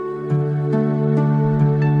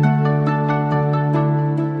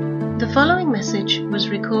following message was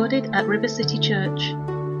recorded at River City Church.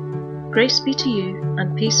 Grace be to you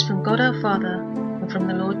and peace from God our Father and from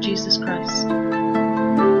the Lord Jesus Christ.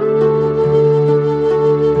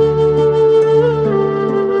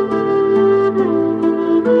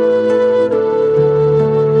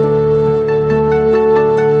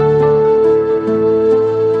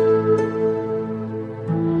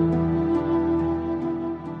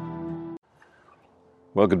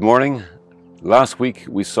 Well, good morning. Last week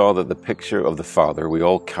we saw that the picture of the Father we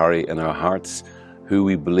all carry in our hearts, who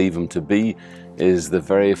we believe Him to be, is the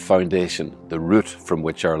very foundation, the root from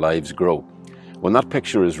which our lives grow. When that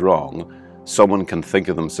picture is wrong, someone can think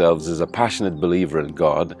of themselves as a passionate believer in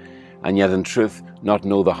God, and yet in truth not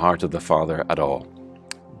know the heart of the Father at all.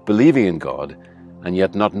 Believing in God, and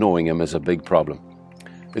yet not knowing Him is a big problem.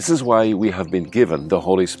 This is why we have been given the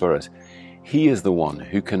Holy Spirit. He is the one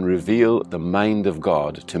who can reveal the mind of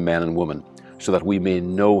God to men and women, so that we may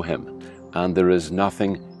know Him, and there is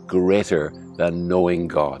nothing greater than knowing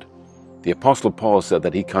God. The Apostle Paul said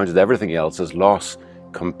that he counted everything else as loss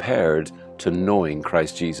compared to knowing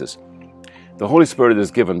Christ Jesus. The Holy Spirit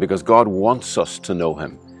is given because God wants us to know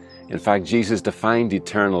Him. In fact, Jesus defined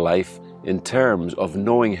eternal life in terms of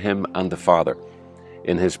knowing Him and the Father.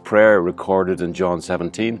 In His prayer recorded in John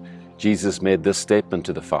 17, Jesus made this statement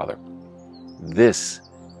to the Father: "This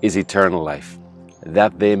is eternal life,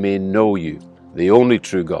 that they may know you, the only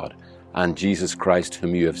true God, and Jesus Christ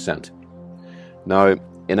whom you have sent." Now,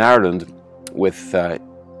 in Ireland, with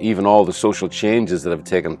even all the social changes that have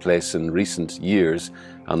taken place in recent years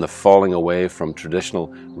and the falling away from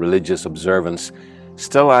traditional religious observance,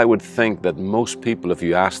 still I would think that most people, if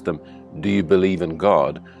you asked them, "Do you believe in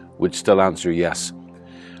God?" would still answer yes.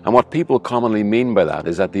 And what people commonly mean by that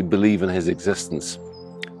is that they believe in His existence.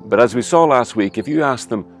 But as we saw last week, if you ask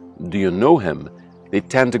them, "Do you know Him?" they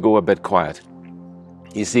tend to go a bit quiet.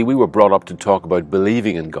 You see, we were brought up to talk about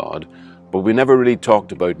believing in God, but we never really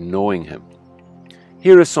talked about knowing Him.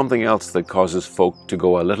 Here is something else that causes folk to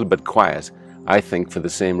go a little bit quiet, I think for the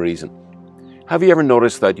same reason. Have you ever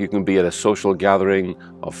noticed that you can be at a social gathering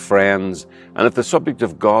of friends, and if the subject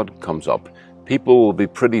of God comes up, people will be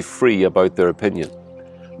pretty free about their opinion.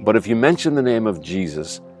 But if you mention the name of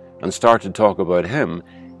Jesus and start to talk about Him,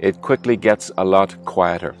 it quickly gets a lot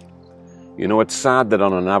quieter. You know, it's sad that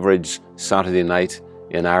on an average Saturday night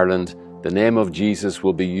in Ireland, the name of Jesus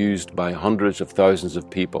will be used by hundreds of thousands of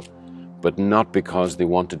people, but not because they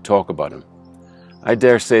want to talk about Him. I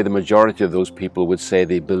dare say the majority of those people would say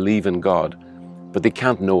they believe in God, but they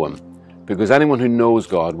can't know Him, because anyone who knows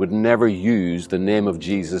God would never use the name of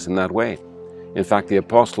Jesus in that way. In fact, the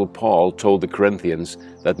Apostle Paul told the Corinthians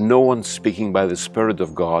that no one speaking by the Spirit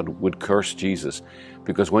of God would curse Jesus,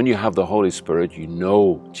 because when you have the Holy Spirit, you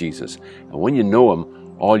know Jesus. And when you know Him,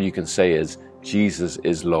 all you can say is, "Jesus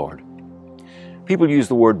is Lord." People use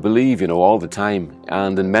the word believe, all the time,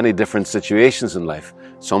 and in many different situations in life.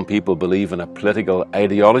 Some people believe in a political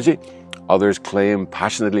ideology. Others claim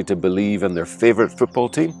passionately to believe in their favorite football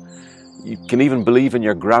team. You can even believe in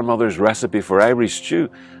your grandmother's recipe for Irish stew.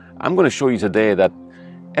 I'm going to show you today that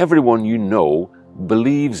everyone you know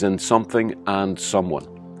believes in something and someone.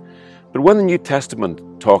 But when the New Testament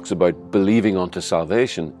talks about believing unto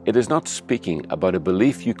salvation, it is not speaking about a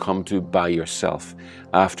belief you come to by yourself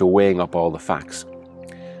after weighing up all the facts.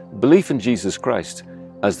 Belief in Jesus Christ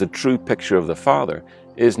as the true picture of the Father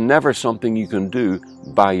is never something you can do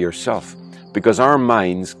by yourself, because our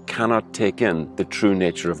minds cannot take in the true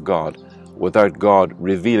nature of God without God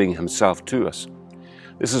revealing Himself to us.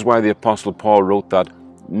 This is why the Apostle Paul wrote that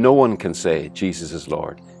no one can say Jesus is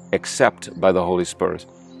Lord except by the Holy Spirit.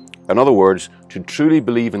 In other words, to truly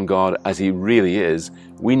believe in God as He really is,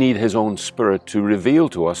 we need His own Spirit to reveal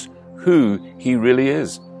to us who He really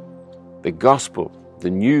is. The gospel,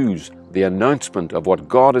 the news, the announcement of what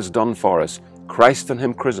God has done for us, Christ and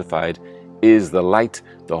Him crucified, is the light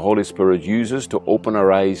the Holy Spirit uses to open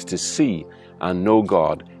our eyes to see and know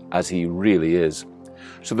God as He really is.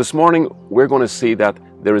 So this morning we're going to see that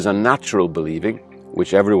there is a natural believing,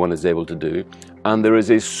 which everyone is able to do, and there is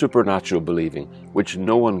a supernatural believing, which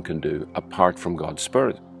no one can do apart from God's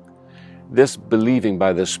Spirit. This believing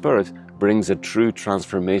by the Spirit brings a true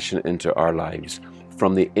transformation into our lives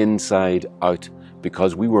from the inside out,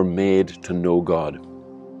 because we were made to know God.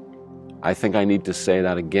 I think I need to say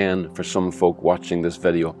that again for some folk watching this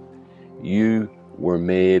video. You were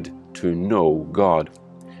made to know God.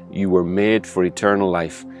 You were made for eternal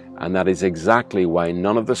life, and that is exactly why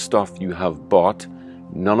none of the stuff you have bought,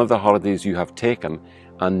 none of the holidays you have taken,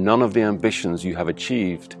 and none of the ambitions you have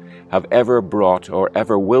achieved have ever brought or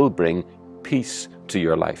ever will bring peace to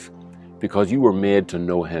your life, because you were made to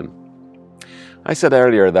know Him. I said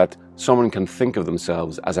earlier that someone can think of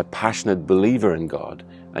themselves as a passionate believer in God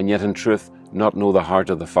and yet in truth not know the heart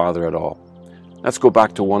of the Father at all. Let's go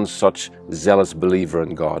back to one such zealous believer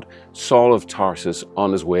in God, Saul of Tarsus,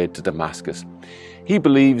 on his way to Damascus. He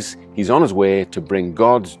believes he's on his way to bring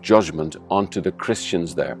God's judgment onto the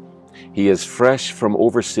Christians there. He is fresh from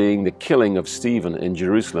overseeing the killing of Stephen in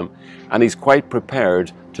Jerusalem, and he's quite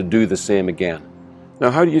prepared to do the same again. Now,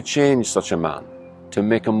 how do you change such a man to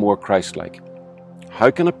make him more Christ-like? How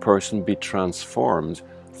can a person be transformed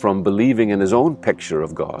from believing in his own picture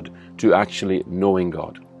of God to actually knowing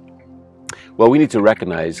God? Well, we need to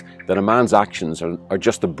recognize that a man's actions are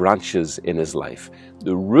just the branches in his life.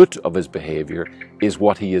 The root of his behavior is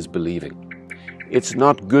what he is believing. It's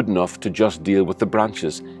not good enough to just deal with the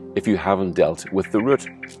branches if you haven't dealt with the root.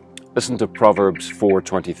 Listen to Proverbs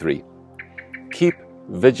 4:23. Keep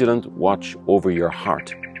vigilant watch over your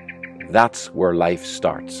heart. That's where life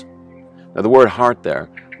starts. Now, the word heart there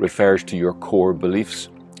refers to your core beliefs.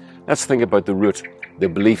 Let's think about the root, the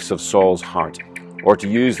beliefs of Saul's heart, or to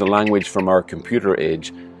use the language from our computer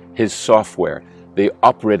age, his software, the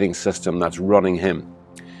operating system that's running him.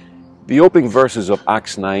 The opening verses of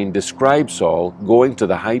Acts 9 describe Saul going to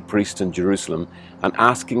the high priest in Jerusalem and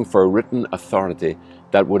asking for a written authority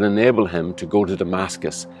that would enable him to go to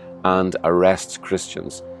Damascus and arrest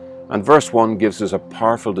Christians. And verse 1 gives us a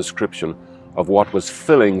powerful description of what was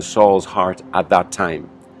filling Saul's heart at that time.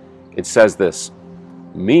 It says this: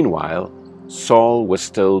 "Meanwhile, Saul was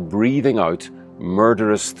still breathing out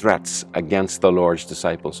murderous threats against the Lord's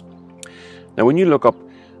disciples." Now, when you look up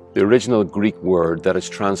the original Greek word that is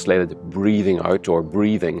translated breathing out or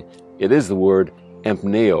breathing, it is the word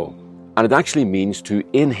empneo, and it actually means to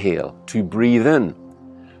inhale, to breathe in.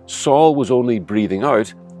 Saul was only breathing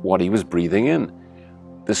out what he was breathing in.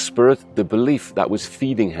 The spirit, the belief that was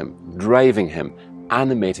feeding him, driving him,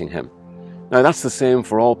 animating him. Now, that's the same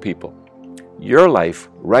for all people. Your life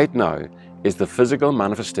right now is the physical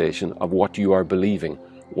manifestation of what you are believing,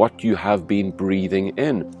 what you have been breathing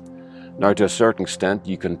in. Now, to a certain extent,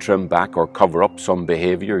 you can trim back or cover up some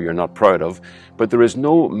behavior you're not proud of, but there is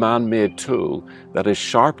no man-made tool that is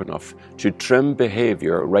sharp enough to trim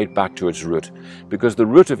behavior right back to its root, because the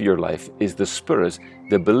root of your life is the spirit,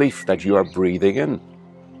 the belief that you are breathing in.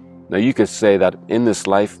 Now, you could say that in this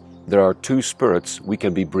life, there are two spirits we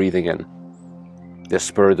can be breathing in: the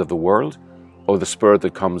spirit of the world or the spirit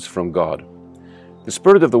that comes from God. The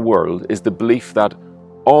spirit of the world is the belief that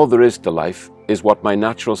all there is to life is what my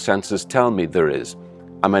natural senses tell me there is.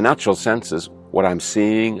 And my natural senses, what I'm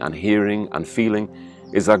seeing and hearing and feeling,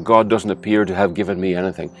 is that God doesn't appear to have given me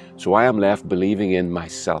anything. So I am left believing in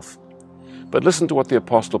myself. But listen to what the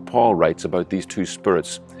Apostle Paul writes about these two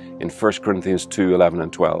spirits in 1 Corinthians 2:11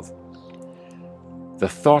 and 12. "The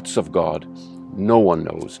thoughts of God no one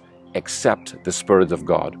knows except the Spirit of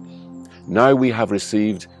God. Now we have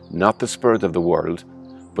received not the spirit of the world,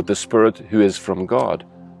 but the Spirit who is from God,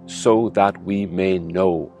 so that we may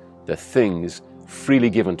know the things freely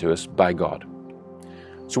given to us by God."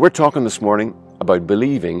 So we're talking this morning about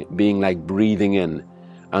believing being like breathing in,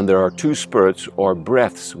 and there are two spirits or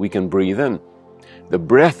breaths we can breathe in. The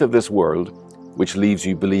breath of this world, which leaves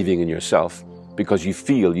you believing in yourself because you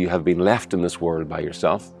feel you have been left in this world by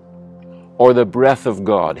yourself, or the breath of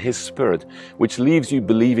God, His Spirit, which leaves you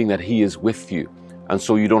believing that He is with you, and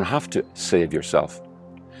so you don't have to save yourself.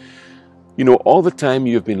 You know, all the time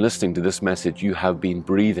you have been listening to this message, you have been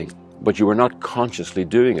breathing, but you are not consciously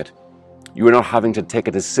doing it. You are not having to take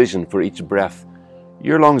a decision for each breath.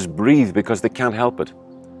 Your lungs breathe because they can't help it.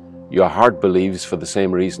 Your heart believes for the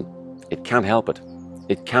same reason. It can't help it.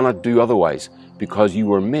 It cannot do otherwise because you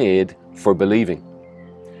were made for believing.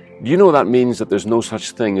 Do you know that means that there's no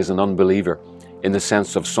such thing as an unbeliever in the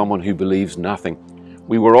sense of someone who believes nothing?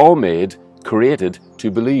 We were all made, created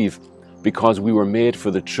to believe, because we were made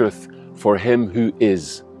for the truth, for Him who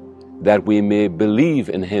is, that we may believe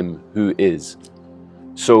in Him who is.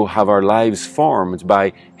 So have our lives formed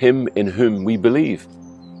by Him in whom we believe,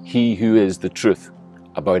 He who is the truth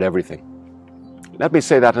about everything. Let me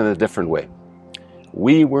say that in a different way.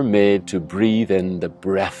 We were made to breathe in the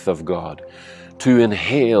breath of God, to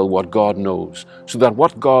inhale what God knows, so that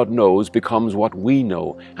what God knows becomes what we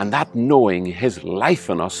know, and that knowing, His life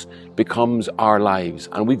in us, becomes our lives.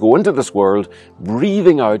 And we go into this world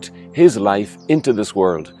breathing out His life into this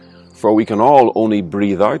world, for we can all only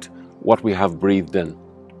breathe out what we have breathed in.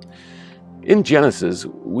 In Genesis,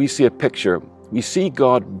 we see a picture. We see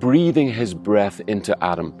God breathing His breath into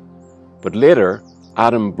Adam, but later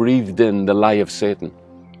Adam breathed in the lie of Satan,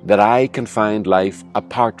 that I can find life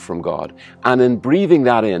apart from God. And in breathing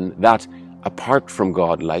that in, that apart from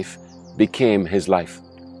God life became his life.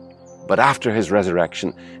 But after his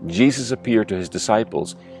resurrection, Jesus appeared to his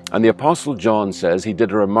disciples, and the Apostle John says he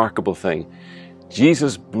did a remarkable thing.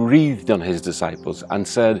 Jesus breathed on his disciples and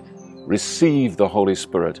said, "Receive the Holy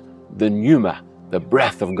Spirit," the pneuma, the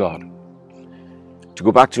breath of God. To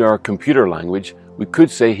go back to our computer language, we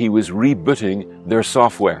could say he was rebooting their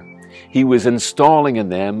software. He was installing in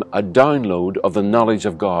them a download of the knowledge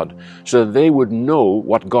of God so that they would know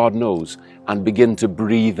what God knows and begin to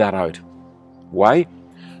breathe that out. Why?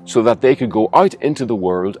 So that they could go out into the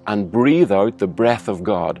world and breathe out the breath of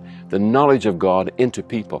God, the knowledge of God into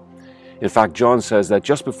people. In fact, John says that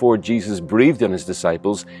just before Jesus breathed on his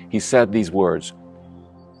disciples, he said these words,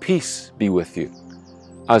 "Peace be with you.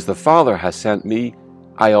 As the Father has sent me,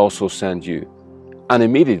 I also send you." And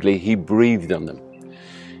immediately he breathed on them.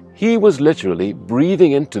 He was literally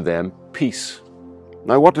breathing into them peace.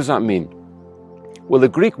 Now, what does that mean? Well,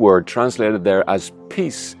 the Greek word translated there as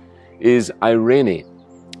peace is eirene.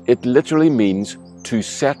 It literally means to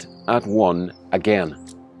set at one again.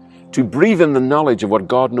 To breathe in the knowledge of what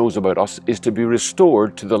God knows about us is to be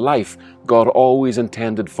restored to the life God always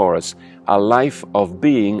intended for us, a life of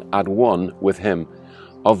being at one with Him,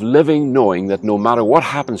 of living knowing that no matter what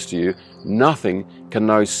happens to you, nothing can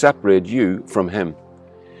now separate you from Him.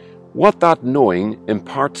 What that knowing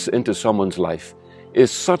imparts into someone's life is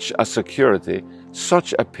such a security,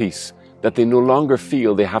 such a peace, that they no longer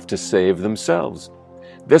feel they have to save themselves.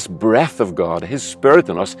 This breath of God, His Spirit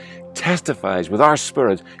in us, testifies with our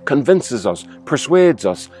spirit, convinces us, persuades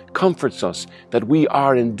us, comforts us that we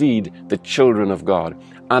are indeed the children of God.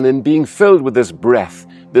 And in being filled with this breath,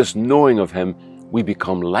 this knowing of Him, we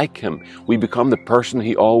become like Him. We become the person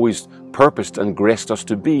He always purposed and graced us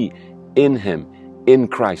to be in Him, in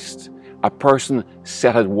Christ. A person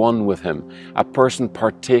set at one with Him, a person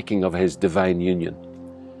partaking of His divine union.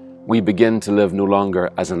 We begin to live no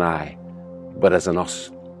longer as an I, but as an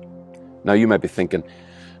us. Now you might be thinking,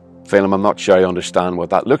 Phelim, I'm not sure I understand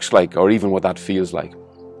what that looks like or even what that feels like.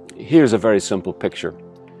 Here's a very simple picture.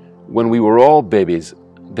 When we were all babies,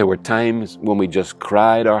 there were times when we just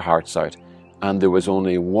cried our hearts out, and there was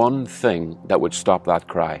only one thing that would stop that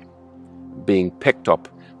cry: being picked up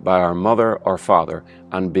by our mother or father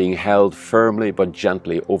and being held firmly but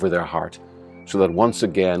gently over their heart, so that once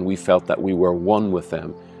again we felt that we were one with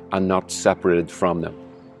them and not separated from them.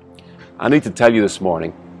 I need to tell you this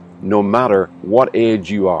morning, no matter what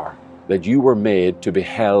age you are, that you were made to be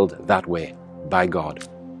held that way by God.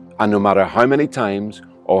 And no matter how many times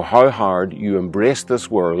or how hard you embrace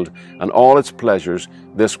this world and all its pleasures,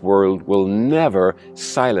 this world will never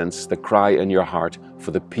silence the cry in your heart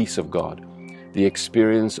for the peace of God, the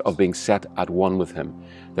experience of being set at one with Him,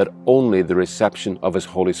 that only the reception of His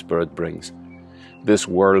Holy Spirit brings. This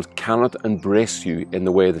world cannot embrace you in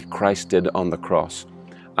the way that Christ did on the cross,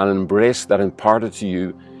 an embrace that imparted to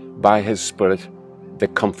you by His Spirit, the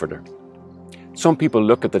Comforter. Some people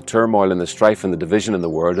look at the turmoil and the strife and the division in the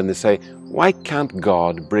world and they say, why can't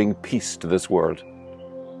God bring peace to this world?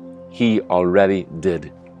 He already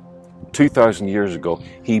did. 2,000 years ago,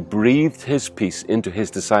 He breathed His peace into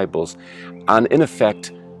His disciples, and in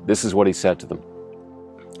effect, this is what He said to them: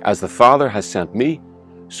 "As the Father has sent me,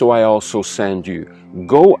 so I also send you.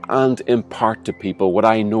 Go and impart to people what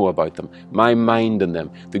I know about them, my mind in them,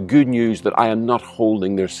 the good news that I am not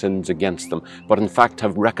holding their sins against them, but in fact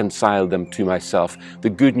have reconciled them to myself. The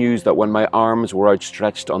good news that when my arms were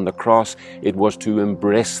outstretched on the cross, it was to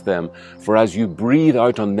embrace them. For as you breathe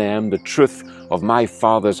out on them the truth of my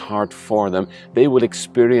Father's heart for them, they will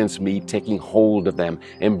experience me taking hold of them,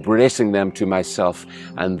 embracing them to myself,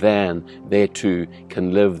 and then they too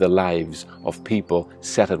can live the lives of people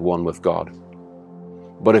set at one with God.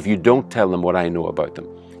 But if you don't tell them what I know about them,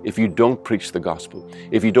 if you don't preach the gospel,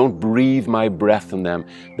 if you don't breathe my breath in them,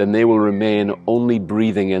 then they will remain only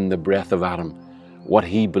breathing in the breath of Adam, what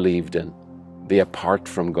he believed in, the apart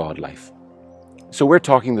from God life. So we're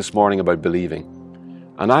talking this morning about believing.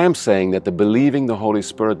 And I am saying that the believing the Holy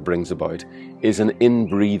Spirit brings about is an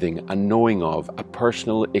inbreathing, a knowing of, a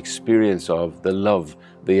personal experience of the love,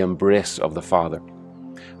 the embrace of the Father.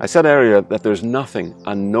 I said earlier that there's nothing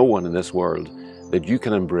and no one in this world that you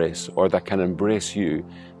can embrace or that can embrace you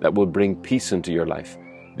that will bring peace into your life,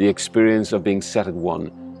 the experience of being set at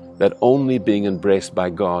one that only being embraced by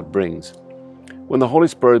God brings. When the Holy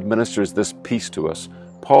Spirit ministers this peace to us,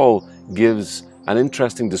 Paul gives an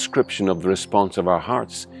interesting description of the response of our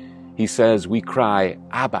hearts. He says we cry,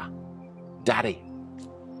 Abba, Daddy.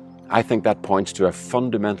 I think that points to a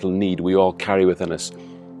fundamental need we all carry within us,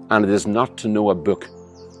 and it is not to know a book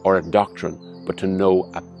or a doctrine, but to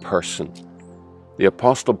know a person. The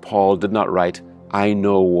Apostle Paul did not write, I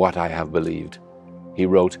know what I have believed. He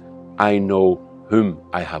wrote, I know whom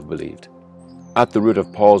I have believed. At the root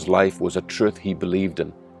of Paul's life was a truth he believed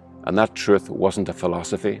in, and that truth wasn't a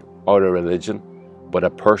philosophy or a religion, but a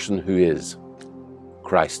person who is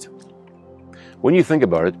Christ. When you think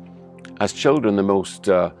about it, as children, the most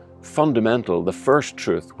fundamental, the first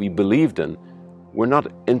truth we believed in were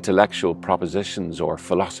not intellectual propositions or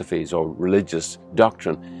philosophies or religious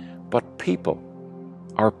doctrine, but people,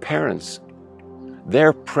 our parents.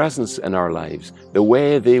 Their presence in our lives, the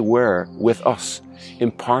way they were with us,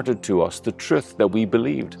 imparted to us the truth that we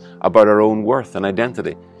believed about our own worth and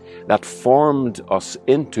identity, that formed us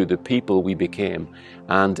into the people we became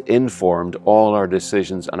and informed all our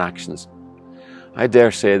decisions and actions. I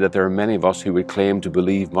dare say that there are many of us who would claim to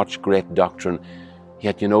believe much great doctrine,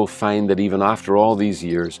 yet find that even after all these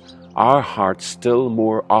years, our hearts still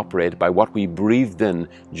more operate by what we breathed in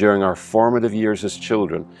during our formative years as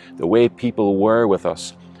children, the way people were with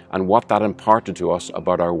us, and what that imparted to us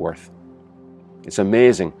about our worth. It's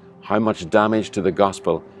amazing how much damage to the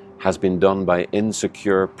gospel has been done by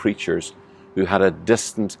insecure preachers who had a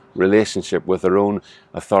distant relationship with their own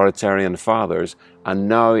authoritarian fathers and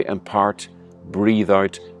now breathe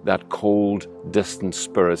out that cold, distant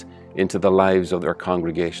spirit into the lives of their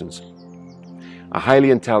congregations. A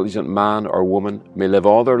highly intelligent man or woman may live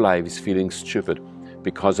all their lives feeling stupid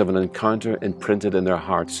because of an encounter imprinted in their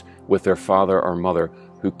hearts with their father or mother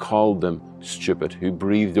who called them stupid, who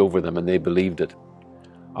breathed over them and they believed it.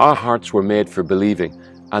 Our hearts were made for believing,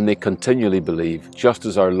 and they continually believe, just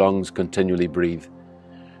as our lungs continually breathe.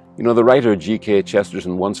 The writer G.K.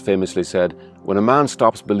 Chesterton once famously said, when a man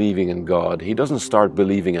stops believing in God, he doesn't start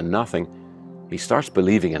believing in nothing, he starts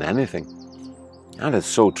believing in anything. And it's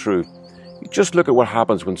so true. Just look at what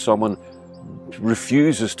happens when someone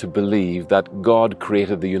refuses to believe that God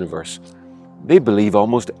created the universe. They believe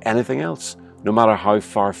almost anything else, no matter how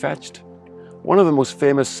far-fetched. One of the most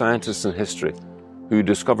famous scientists in history, who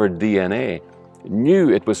discovered DNA, knew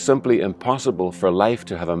it was simply impossible for life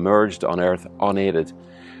to have emerged on Earth unaided.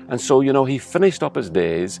 And so, he finished up his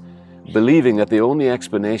days believing that the only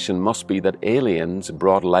explanation must be that aliens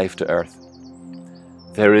brought life to Earth.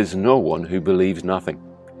 There is no one who believes nothing.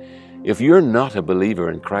 If you're not a believer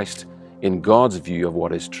in Christ, in God's view of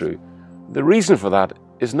what is true, the reason for that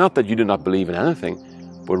is not that you do not believe in anything,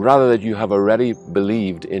 but rather that you have already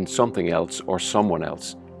believed in something else or someone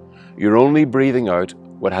else. You're only breathing out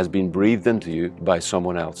what has been breathed into you by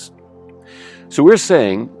someone else. So we're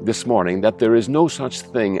saying this morning that there is no such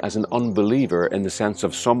thing as an unbeliever in the sense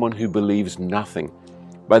of someone who believes nothing.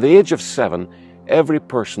 By the age of 7, every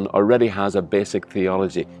person already has a basic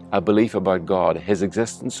theology, a belief about God, His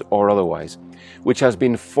existence or otherwise, which has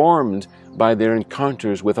been formed by their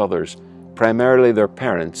encounters with others, primarily their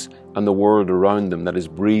parents and the world around them that is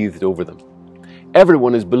breathed over them.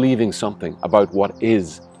 Everyone is believing something about what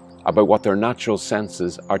is, about what their natural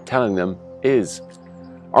senses are telling them is.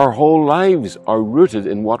 Our whole lives are rooted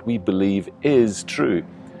in what we believe is true.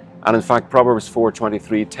 And in fact, Proverbs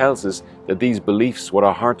 4:23 tells us that these beliefs, what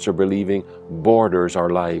our hearts are believing, borders our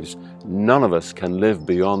lives. None of us can live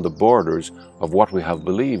beyond the borders of what we have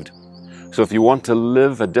believed. So if you want to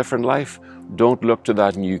live a different life, don't look to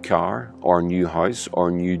that new car or new house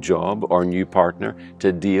or new job or new partner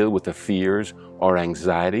to deal with the fears or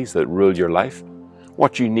anxieties that rule your life.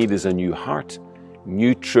 What you need is a new heart,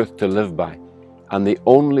 new truth to live by. And the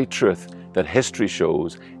only truth that history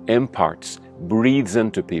shows, imparts, breathes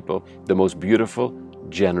into people, the most beautiful,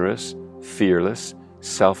 generous, fearless,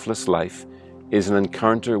 selfless life, is an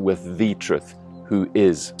encounter with the truth, who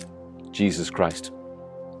is Jesus Christ.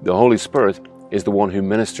 The Holy Spirit is the one who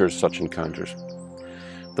ministers such encounters.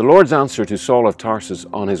 The Lord's answer to Saul of Tarsus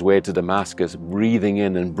on his way to Damascus, breathing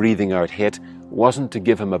in and breathing out hate, wasn't to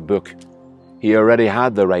give him a book. He already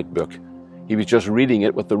had the right book. He was just reading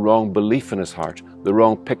it with the wrong belief in his heart, the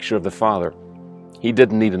wrong picture of the Father. He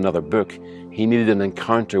didn't need another book. He needed an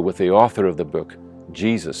encounter with the author of the book,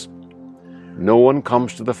 Jesus. No one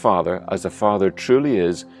comes to the Father as the Father truly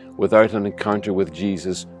is without an encounter with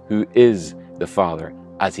Jesus, who is the Father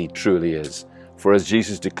as He truly is. For as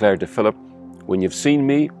Jesus declared to Philip, when you've seen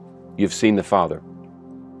me, you've seen the Father.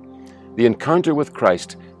 The encounter with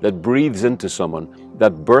Christ that breathes into someone,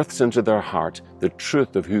 that births into their heart the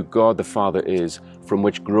truth of who God the Father is, from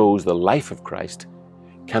which grows the life of Christ,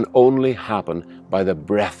 can only happen by the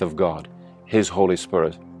breath of God, His Holy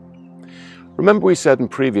Spirit. Remember we said in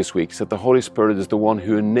previous weeks that the Holy Spirit is the one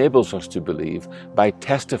who enables us to believe by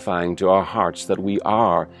testifying to our hearts that we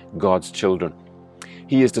are God's children.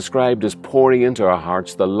 He is described as pouring into our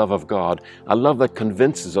hearts the love of God, a love that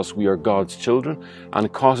convinces us we are God's children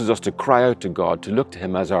and causes us to cry out to God, to look to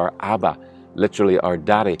Him as our Abba, literally our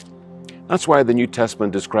Daddy. That's why the New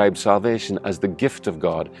Testament describes salvation as the gift of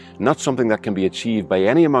God, not something that can be achieved by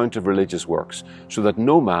any amount of religious works, so that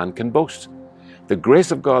no man can boast. The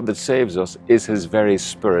grace of God that saves us is His very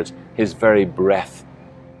Spirit, His very breath.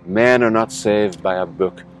 Men are not saved by a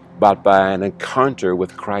book, but by an encounter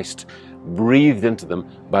with Christ, breathed into them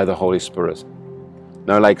by the Holy Spirit.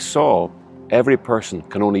 Now, like Saul, every person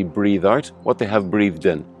can only breathe out what they have breathed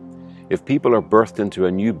in. If people are birthed into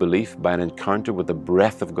a new belief by an encounter with the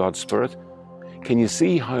breath of God's Spirit, can you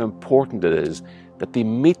see how important it is that they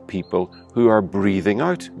meet people who are breathing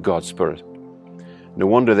out God's Spirit? No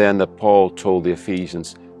wonder then that Paul told the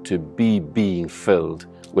Ephesians to be being filled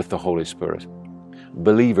with the Holy Spirit.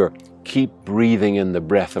 Believer, keep breathing in the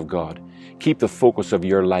breath of God. Keep the focus of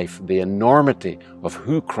your life, the enormity of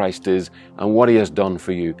who Christ is and what He has done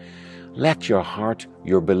for you. Let your heart,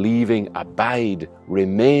 your believing, abide,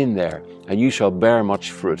 remain there, and you shall bear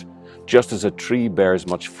much fruit, just as a tree bears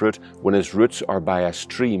much fruit when its roots are by a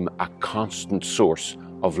stream, a constant source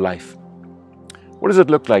of life. What does it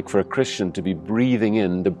look like for a Christian to be breathing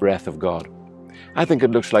in the breath of God? I think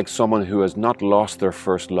it looks like someone who has not lost their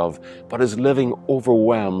first love, but is living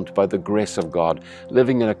overwhelmed by the grace of God,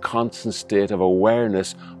 living in a constant state of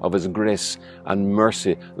awareness of His grace and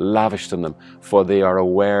mercy lavished on them, for they are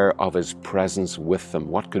aware of His presence with them.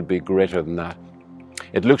 What could be greater than that?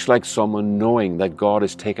 It looks like someone knowing that God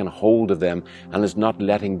has taken hold of them and is not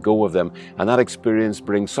letting go of them, and that experience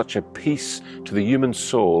brings such a peace to the human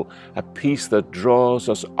soul, a peace that draws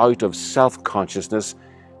us out of self-consciousness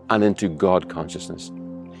and into God consciousness.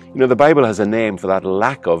 You know, the Bible has a name for that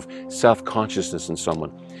lack of self-consciousness in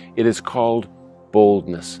someone. It is called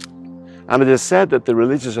boldness. And it is said that the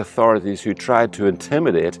religious authorities who tried to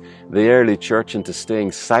intimidate the early church into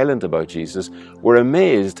staying silent about Jesus were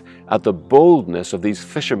amazed at the boldness of these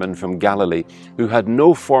fishermen from Galilee who had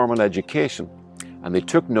no formal education, and they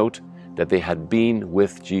took note that they had been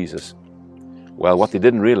with Jesus. Well, what they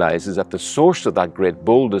didn't realize is that the source of that great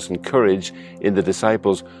boldness and courage in the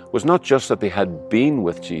disciples was not just that they had been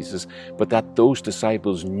with Jesus, but that those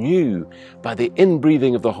disciples knew by the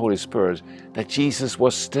inbreathing of the Holy Spirit that Jesus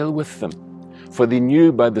was still with them. For they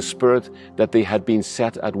knew by the Spirit that they had been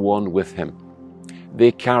set at one with Him.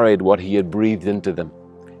 They carried what He had breathed into them,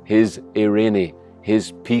 His eirene,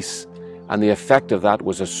 His peace, and the effect of that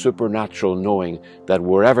was a supernatural knowing that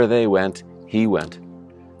wherever they went, He went.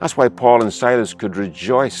 That's why Paul and Silas could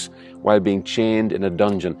rejoice while being chained in a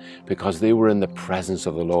dungeon, because they were in the presence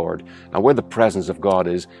of the Lord. And where the presence of God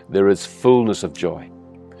is, there is fullness of joy.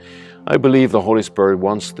 I believe the Holy Spirit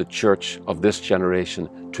wants the church of this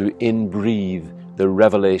generation to inbreathe the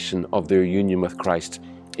revelation of their union with Christ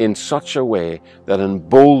in such a way that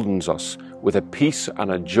emboldens us with a peace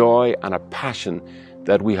and a joy and a passion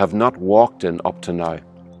that we have not walked in up to now.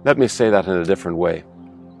 Let me say that in a different way.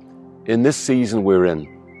 In this season we're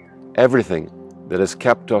in, everything that has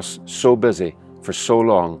kept us so busy for so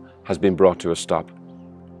long has been brought to a stop.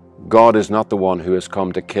 God is not the one who has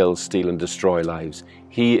come to kill, steal, and destroy lives.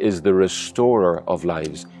 He is the restorer of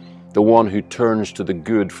lives, the one who turns to the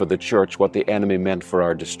good for the church what the enemy meant for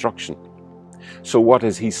our destruction. So what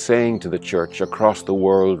is He saying to the church across the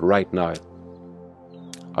world right now?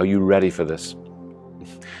 Are you ready for this?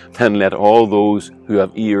 Then let all those who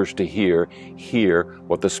have ears to hear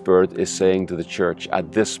what the Spirit is saying to the church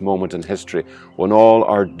at this moment in history, when all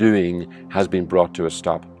our doing has been brought to a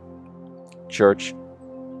stop. Church,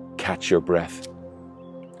 catch your breath.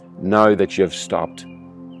 Now that you have stopped,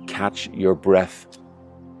 catch your breath.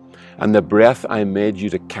 And the breath I made you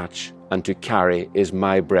to catch and to carry is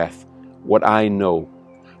my breath, what I know.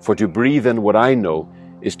 For to breathe in what I know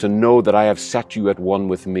is to know that I have set you at one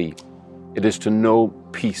with me. It is to know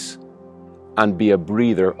peace and be a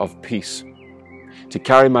breather of peace. To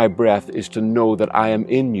carry my breath is to know that I am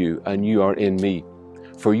in you and you are in me.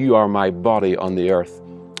 For you are my body on the earth,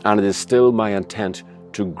 and it is still my intent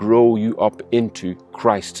to grow you up into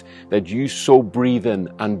Christ, that you so breathe in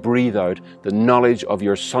and breathe out the knowledge of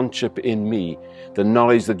your sonship in me, the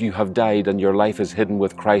knowledge that you have died and your life is hidden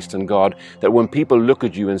with Christ in God, that when people look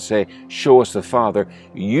at you and say, "Show us the Father,"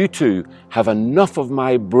 you too have enough of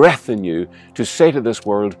my breath in you to say to this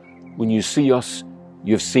world, when you see us,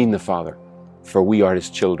 you've seen the Father, for we are His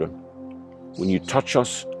children. When you touch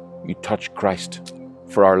us, you touch Christ,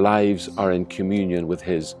 for our lives are in communion with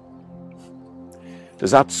His. Does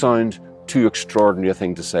that sound too extraordinary a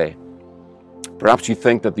thing to say? Perhaps you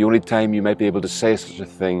think that the only time you might be able to say such a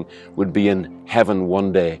thing would be in heaven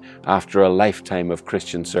one day after a lifetime of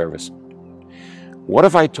Christian service. What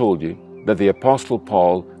if I told you that the Apostle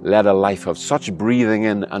Paul led a life of such breathing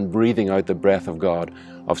in and breathing out the breath of God,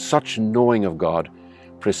 of such knowing of God,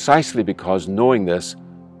 precisely because knowing this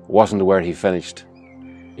wasn't where he finished.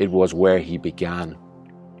 It was where he began.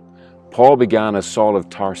 Paul began as Saul of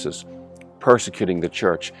Tarsus, persecuting the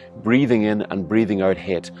church, breathing in and breathing out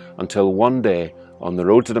hate, until one day, on the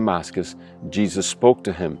road to Damascus, Jesus spoke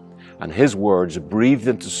to him, and his words breathed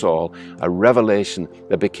into Saul a revelation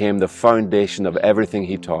that became the foundation of everything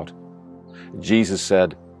he taught. Jesus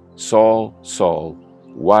said, "Saul, Saul,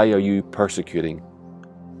 why are you persecuting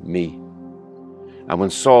me?" And when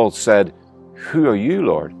Saul said, "Who are you,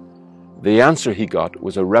 Lord?" the answer he got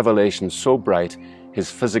was a revelation so bright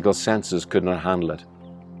his physical senses could not handle it.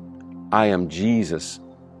 "I am Jesus,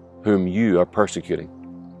 whom you are persecuting."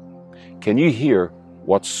 Can you hear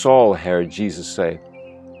what Saul heard Jesus say?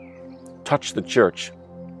 "Touch the church,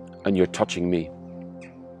 and you're touching me."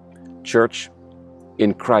 Church,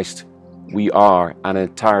 in Christ, we are an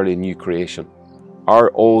entirely new creation.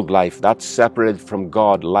 Our old life, that separated from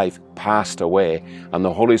God life, passed away, and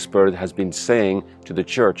the Holy Spirit has been saying to the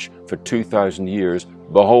church for 2,000 years,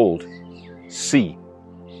 "Behold, see,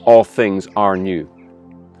 all things are new."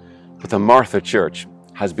 But the Martha church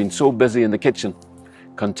has been so busy in the kitchen,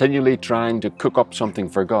 continually trying to cook up something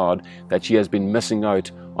for God, that she has been missing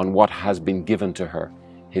out on what has been given to her,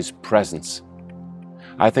 His presence.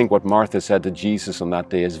 I think what Martha said to Jesus on that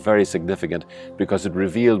day is very significant, because it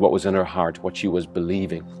revealed what was in her heart, what she was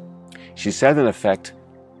believing. She said in effect,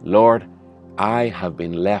 "Lord, I have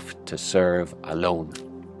been left to serve alone."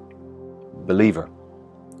 Believer,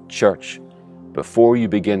 church, before you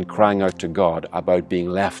begin crying out to God about being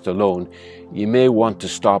left alone, you may want to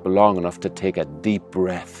stop long enough to take a deep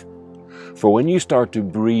breath. For when you start to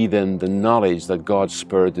breathe in the knowledge that God's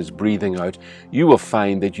Spirit is breathing out, you will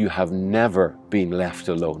find that you have never been left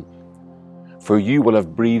alone. For you will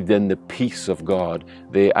have breathed in the peace of God,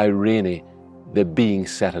 the irene, the being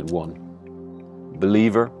set at one.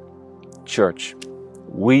 Believer, church,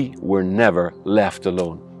 we were never left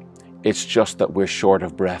alone. It's just that we're short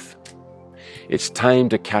of breath. It's time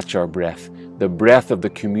to catch our breath, the breath of the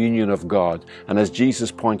communion of God. And as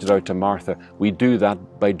Jesus pointed out to Martha, we do that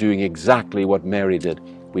by doing exactly what Mary did.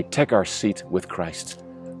 We take our seat with Christ,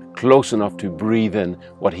 close enough to breathe in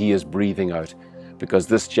what He is breathing out, because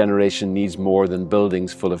this generation needs more than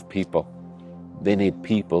buildings full of people. They need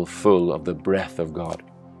people full of the breath of God.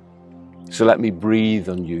 So let me breathe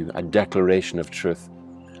on you a declaration of truth.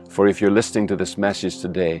 For if you're listening to this message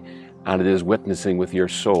today and it is witnessing with your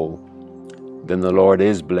soul, then the Lord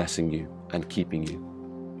is blessing you and keeping you.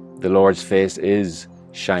 The Lord's face is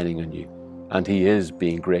shining on you, and He is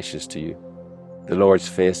being gracious to you. The Lord's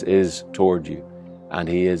face is toward you, and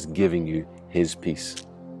He is giving you His peace.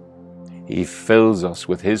 He fills us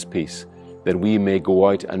with His peace, that we may go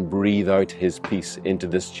out and breathe out His peace into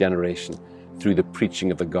this generation through the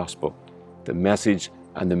preaching of the gospel, the message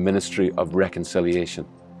and the ministry of reconciliation.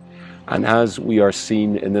 And as we are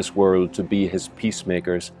seen in this world to be His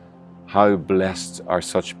peacemakers, how blessed are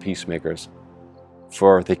such peacemakers,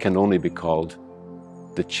 for they can only be called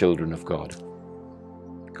the children of God.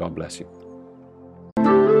 God bless you.